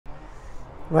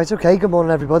Right, okay, good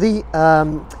morning everybody.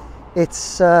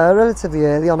 It's relatively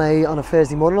early on a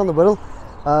Thursday morning on the Wirral.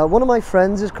 One of my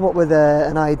friends has come up with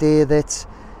an idea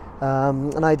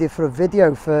for a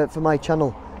video for my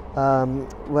channel,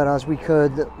 whereas we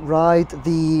could ride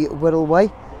the Wirral Way.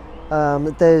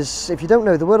 If you don't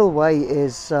know, the Wirral Way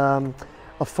is a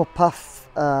footpath,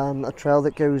 a trail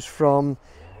that goes from,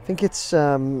 I think it's,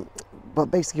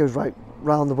 but basically goes right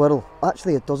round the Wirral.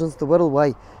 Actually it doesn't, the Wirral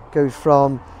Way goes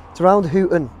from, it's around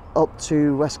Hooton up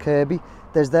to West Kirby.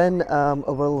 There's then a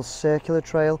Wirral circular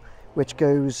trail which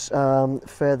goes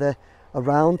further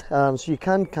around, so you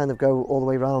can kind of go all the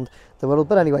way around the Wirral.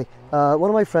 But anyway, one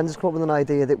of my friends has come up with an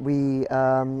idea that we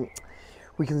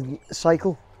can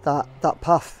cycle that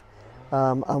path,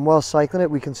 and while cycling it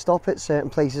we can stop at certain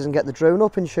places and get the drone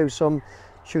up and show some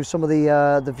of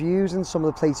the views and some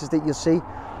of the places that you'll see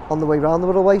on the way around the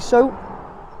Wirral Way. So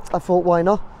I thought, why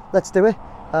not? Let's do it.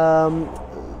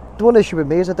 The one issue with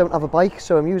me is I don't have a bike,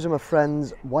 so I'm using my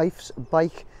friend's wife's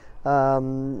bike.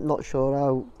 Not sure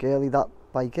how girly that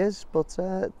bike is, but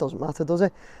it doesn't matter, does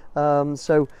it?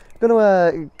 So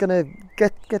gonna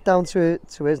get down to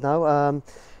his now,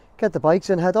 get the bikes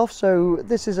and head off. So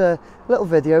this is a little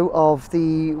video of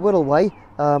the Wirral Way,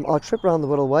 our trip around the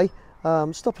Wirral Way,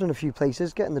 stopping in a few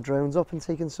places, getting the drones up and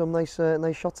taking some nice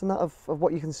shots and that of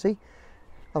what you can see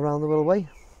around the Wirral Way.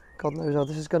 God knows how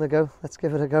this is going to go. Let's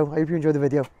give it a go. I hope you enjoy the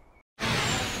video.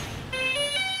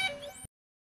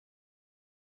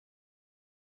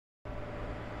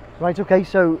 Right, okay,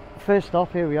 so first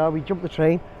stop, here we are. We jumped the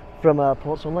train from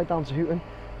Port Sunlight down to Hooton.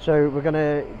 So we're going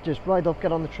to just ride up,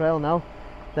 get on the trail now.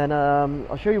 Then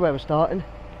I'll show you where we're starting,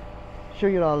 show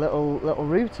you our little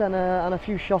route and a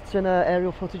few shots and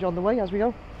aerial footage on the way as we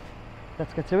go.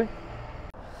 Let's get to it.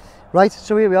 Right,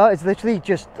 so here we are. It's literally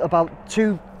just about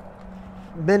 2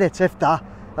 minutes, if that,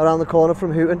 around the corner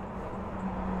from Hooton.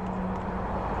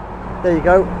 There you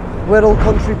go, Wirral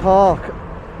Country Park,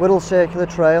 Wirral Circular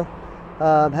Trail,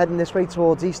 heading this way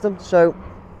towards Eastham. So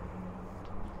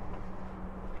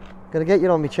gonna get you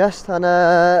on my chest and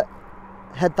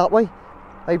head that way.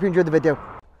 I hope you enjoyed the video.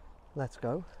 Let's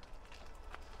go.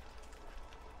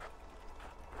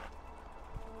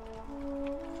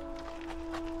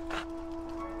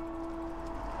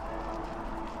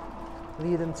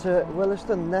 Leading to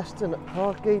Williston, Neston,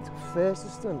 Parkgate,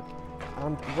 Thurston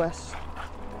and West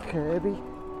Kirby.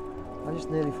 I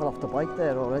just nearly fell off the bike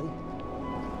there already.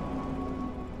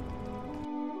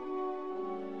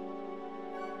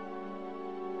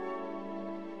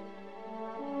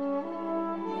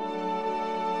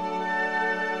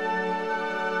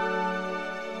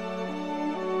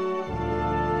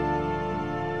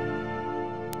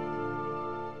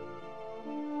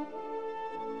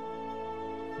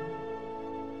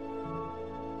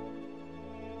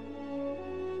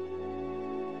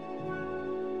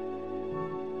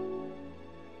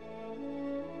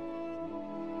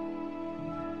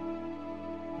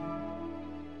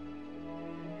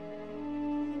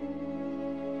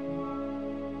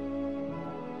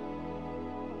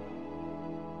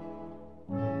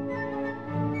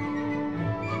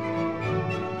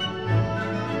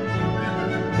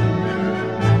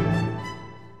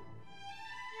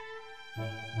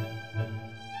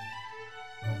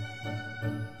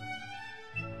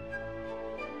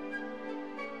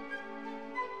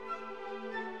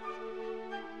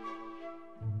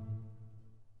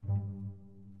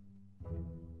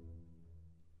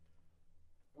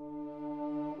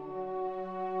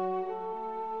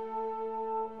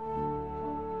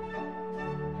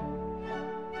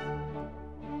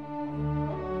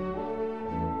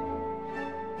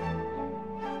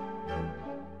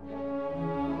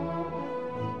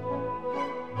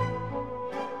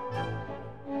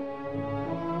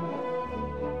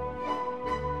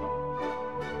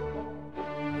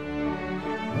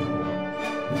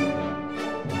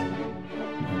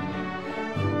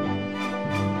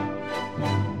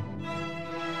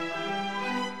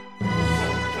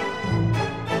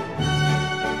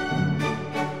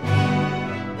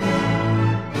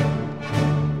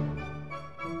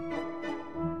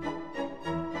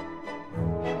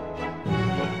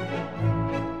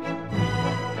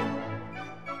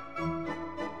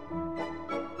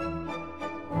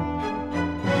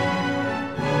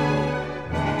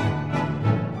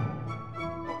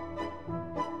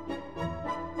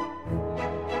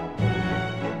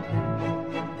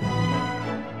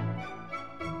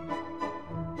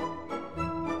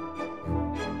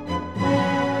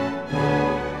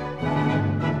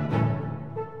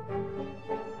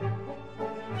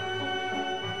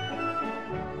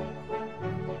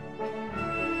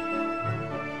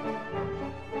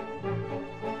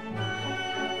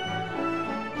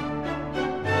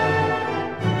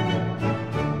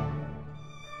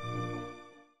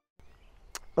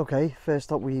 Okay, first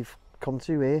stop we've come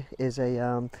to here is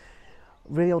a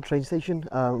really old train station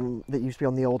that used to be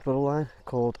on the old Wirral line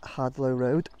called Hadlow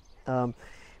Road.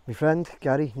 My friend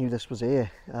Gary knew this was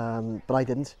here, but I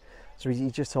didn't. So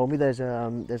he just told me there's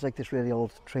like this really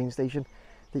old train station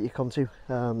that you come to.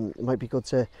 It might be good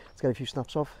to get a few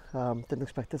snaps of. Didn't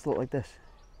expect it to look like this.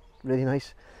 Really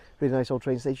nice old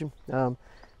train station. See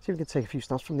if we can take a few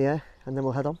snaps from the air and then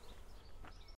we'll head on.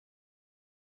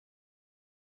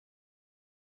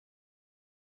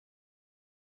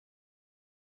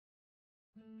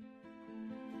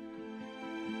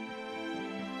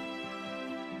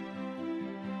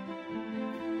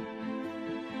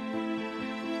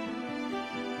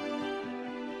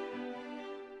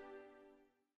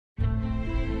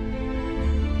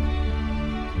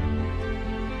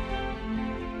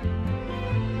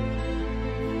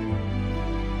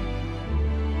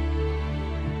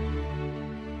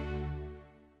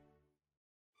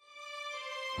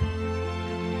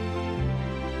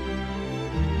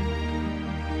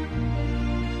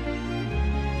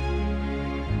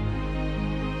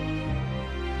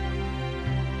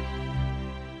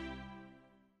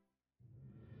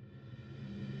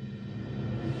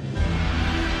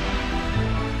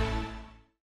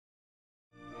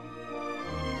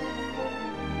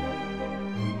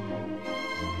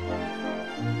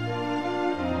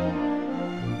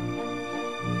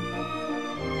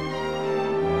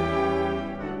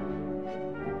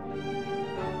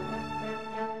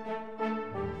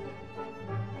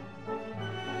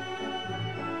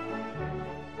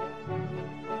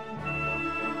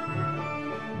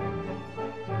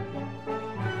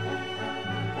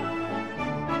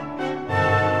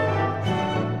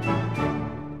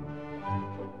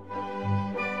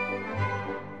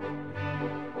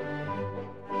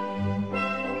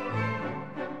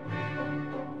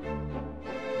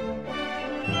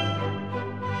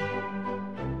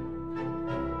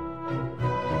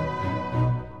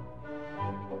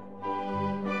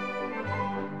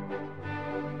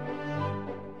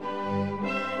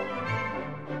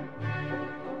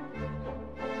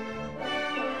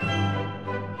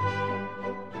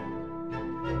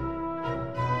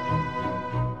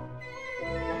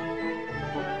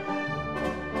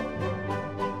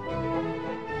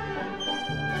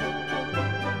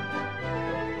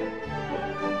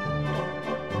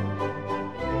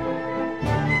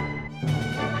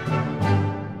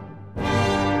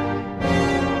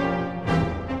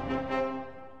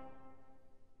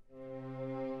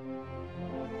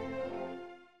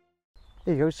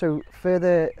 There you go, so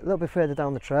a little bit further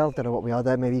down the trail, don't know what we are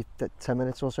there, maybe 10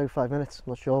 minutes or so, 5 minutes,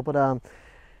 I'm not sure, but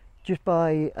just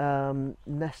by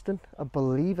Neston, I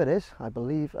believe it is,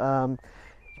 you've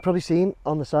probably seen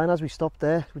on the sign as we stopped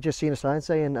there, we've just seen a sign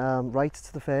saying right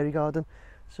to the fairy garden,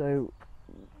 so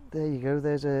there you go,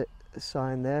 there's a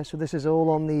sign there, so this is all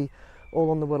on the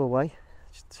Wirral Way.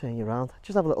 Just turn you around,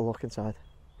 just have a little look inside.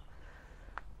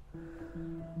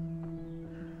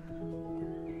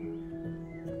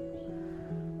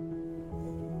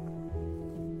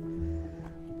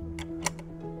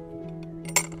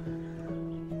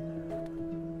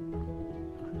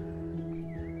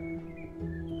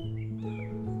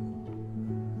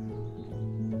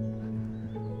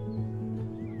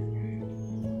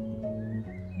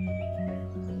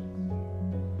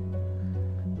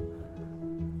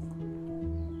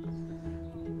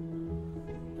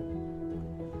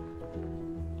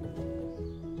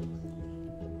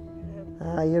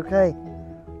 Are you okay?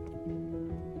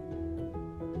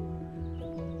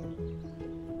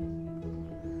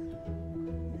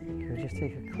 Can we just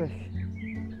take a quick...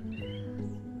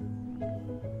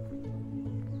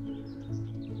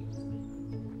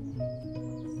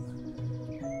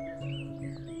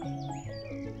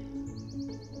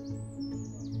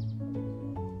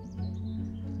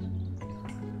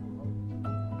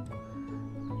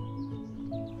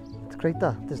 It's great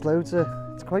that, there's loads of...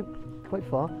 it's quite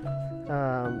far.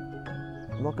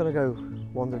 I'm not going to go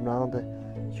wandering around the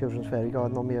children's fairy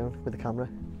garden on my own with a camera,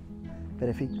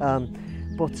 bit iffy.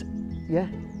 But yeah,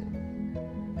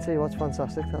 tell you what's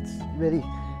fantastic. That's really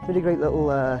great little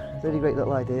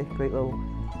idea, great little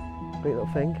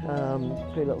thing,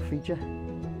 great little feature.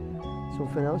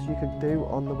 Something else you could do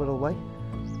on the Wirral Way.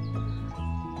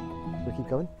 We'll keep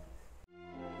going.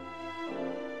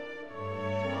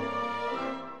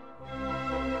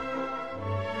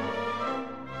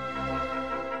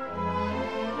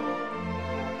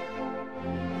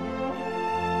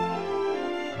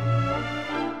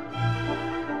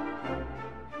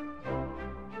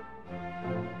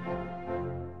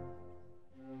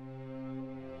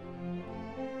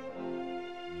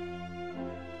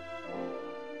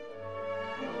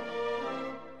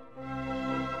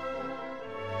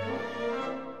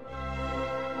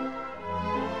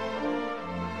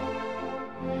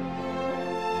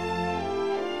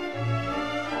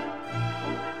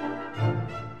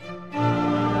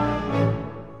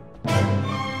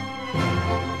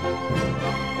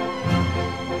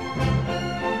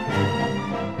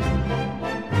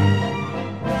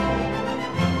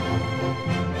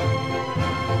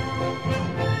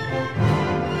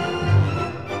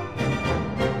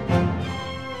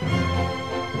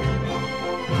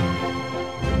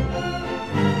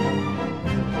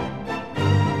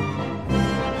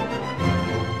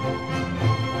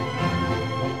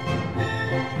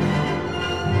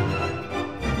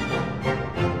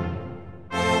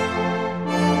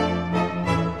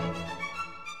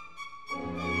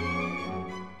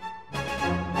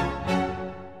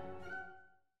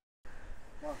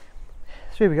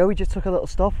 So here we go, we just took a little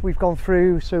stop. We've gone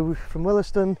through, so from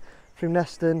Williston, through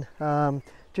Neston,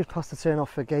 just past the turn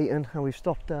off for Gayton, and we've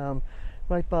stopped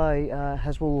right by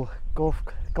Heswall golf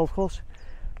course.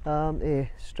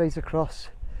 Here, straight across,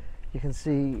 you can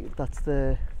see that's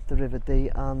the River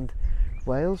Dee and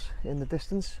Wales in the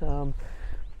distance.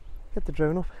 Get the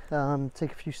drone up and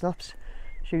take a few snaps,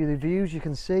 show you the views you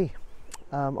can see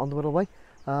on the Wirral Way.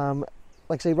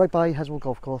 Like I say, right by Heswall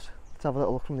golf course. Let's have a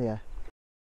little look from the air.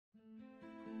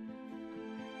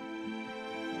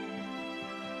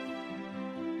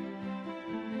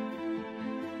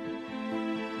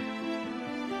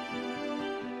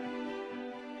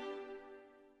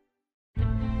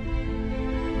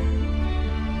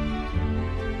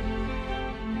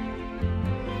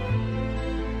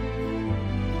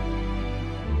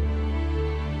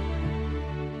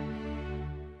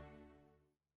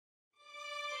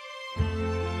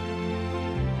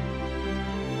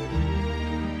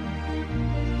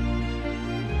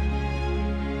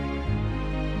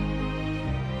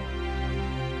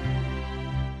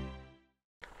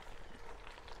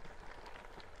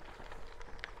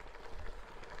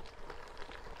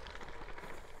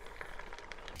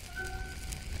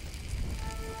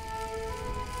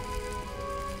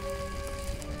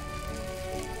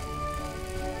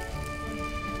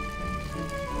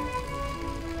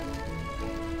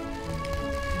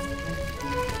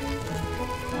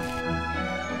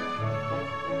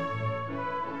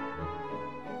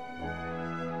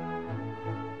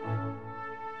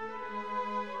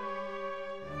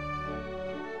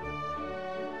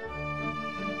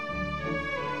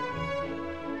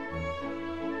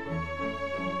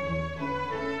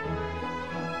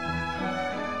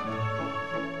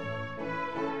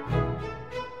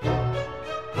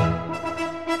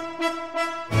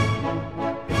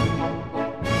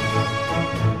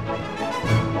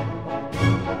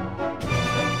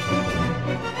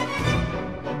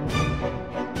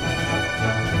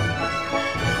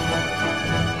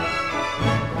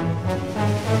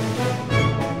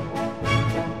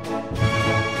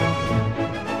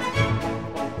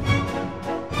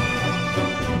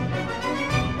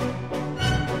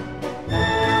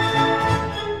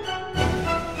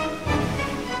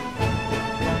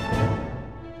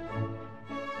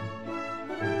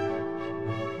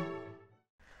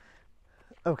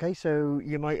 Okay, so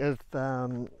you might have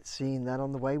seen that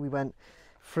on the way. We went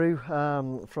through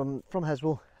from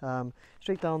Heswall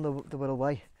straight down the Wirral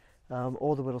Way,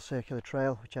 or the Wirral Circular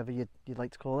Trail, whichever you'd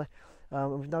like to call it.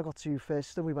 And we've now got to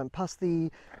Thurston. We went past the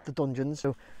dungeons,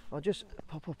 so I'll just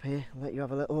pop up here and let you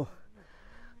have a little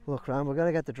look around. We're going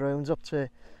to get the drones up to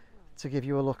give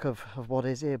you a look of what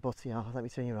is here, but yeah, let me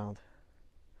turn you around.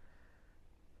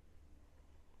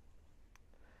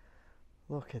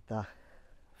 Look at that.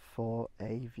 For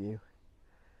a view.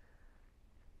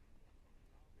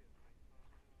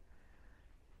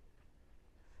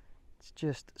 It's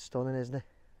just stunning, isn't it?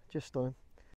 Just stunning.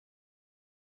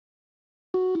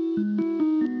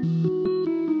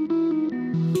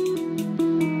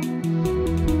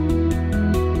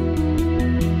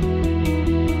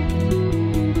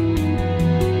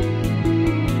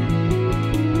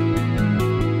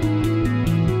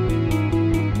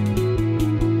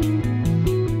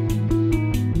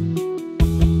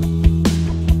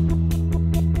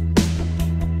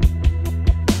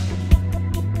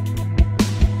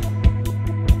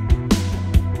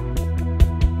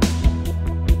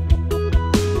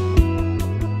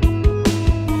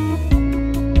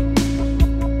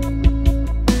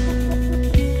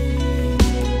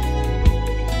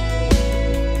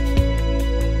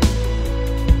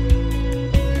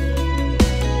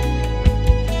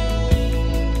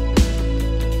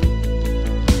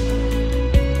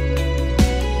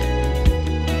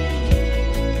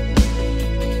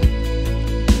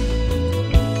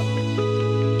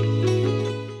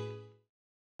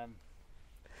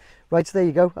 Right, so there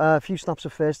you go, a few snaps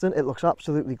of Thurston. It looks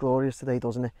absolutely glorious today,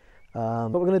 doesn't it?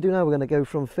 What we're going to do now, we're going to go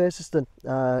from Thurston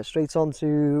straight on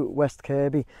to West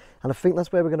Kirby, and I think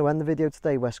that's where we're going to end the video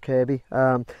today, West Kirby.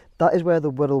 That is where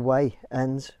the Wirral Way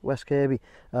ends, West Kirby.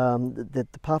 The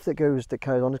path that carries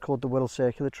on is called the Wirral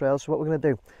Circular Trail. So what we're going to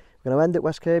do, we're going to end at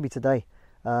West Kirby today,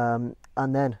 and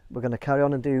then we're going to carry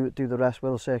on and do the rest,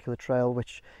 Wirral Circular Trail,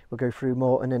 which we'll go through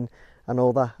Morton and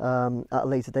all that at a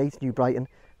later date, New Brighton.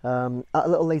 At a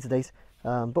little later date,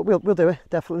 but we'll do it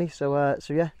definitely. So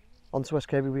yeah, on to West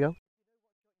Kirby we go.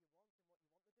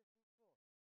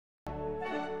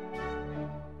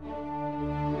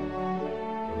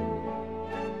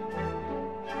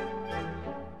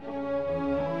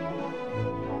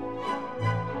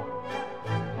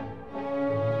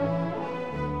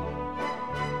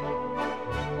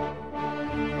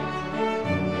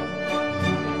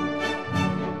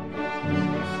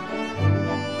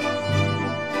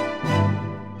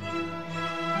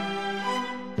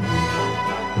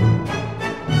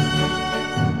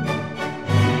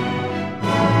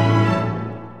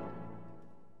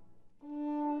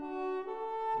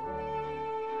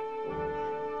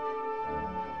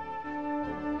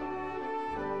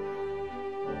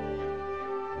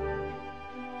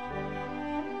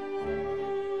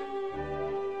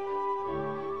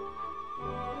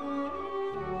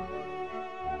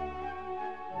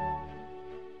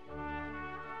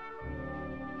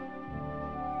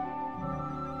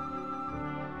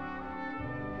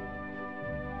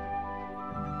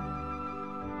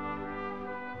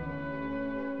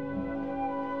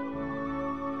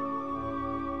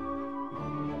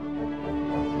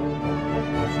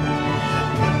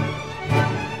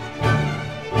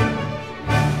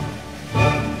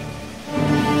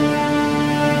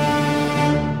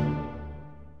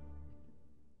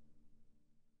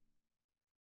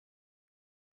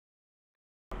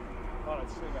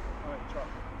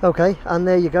 Okay, and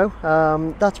there you go.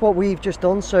 That's what we've just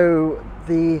done. So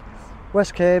the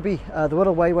West Kirby, the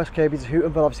Wirral Way West Kirby to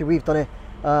Hooton, but obviously we've done it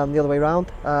the other way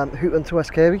around, Hooton to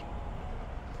West Kirby.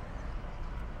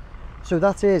 So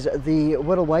that is the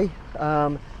Wirral Way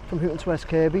from Hooton to West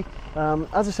Kirby.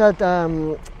 As I said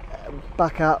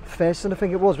back at first, and I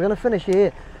think it was, we're going to finish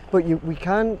here, but you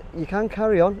can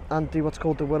carry on and do what's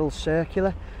called the Wirral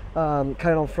Circular,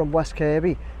 carrying on from West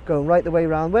Kirby, going right the way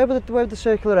around. Where would the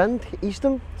circular end?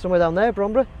 Eastham? Somewhere down there,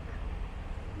 Bromborough?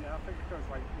 Yeah, I think it goes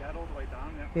like, yeah, all the way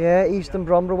down, yeah. Yeah, Eastham,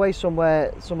 Bromborough way,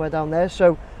 somewhere down there.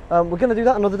 So we're going to do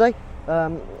that another day.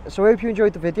 So I hope you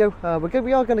enjoyed the video.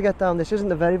 We are going to get down, this isn't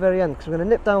the very end, because we're going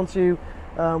to nip down to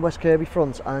West Kirby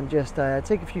front and just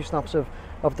take a few snaps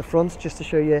of the front, just to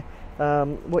show you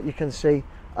what you can see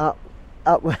at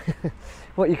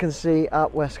what you can see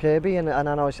at West Kirby, and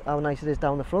how nice it is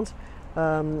down the front.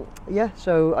 Yeah,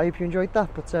 so I hope you enjoyed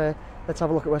that, but let's have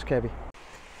a look at West Kirby.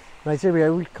 Right, here we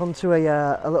go. We've come to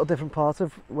a little different part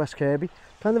of West Kirby,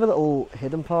 kind of a little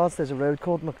hidden part. There's a road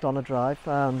called McDonagh Drive.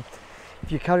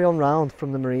 If you carry on round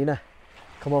from the marina,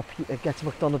 come up, get to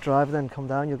McDonagh Drive, and then come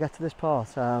down, you'll get to this part.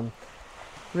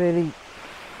 Really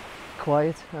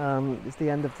quiet. It's the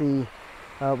end of the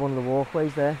one of the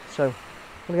walkways there. So I'm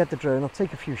going to get the drone, I'll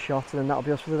take a few shots, and then that'll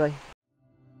be us for the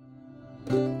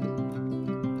day.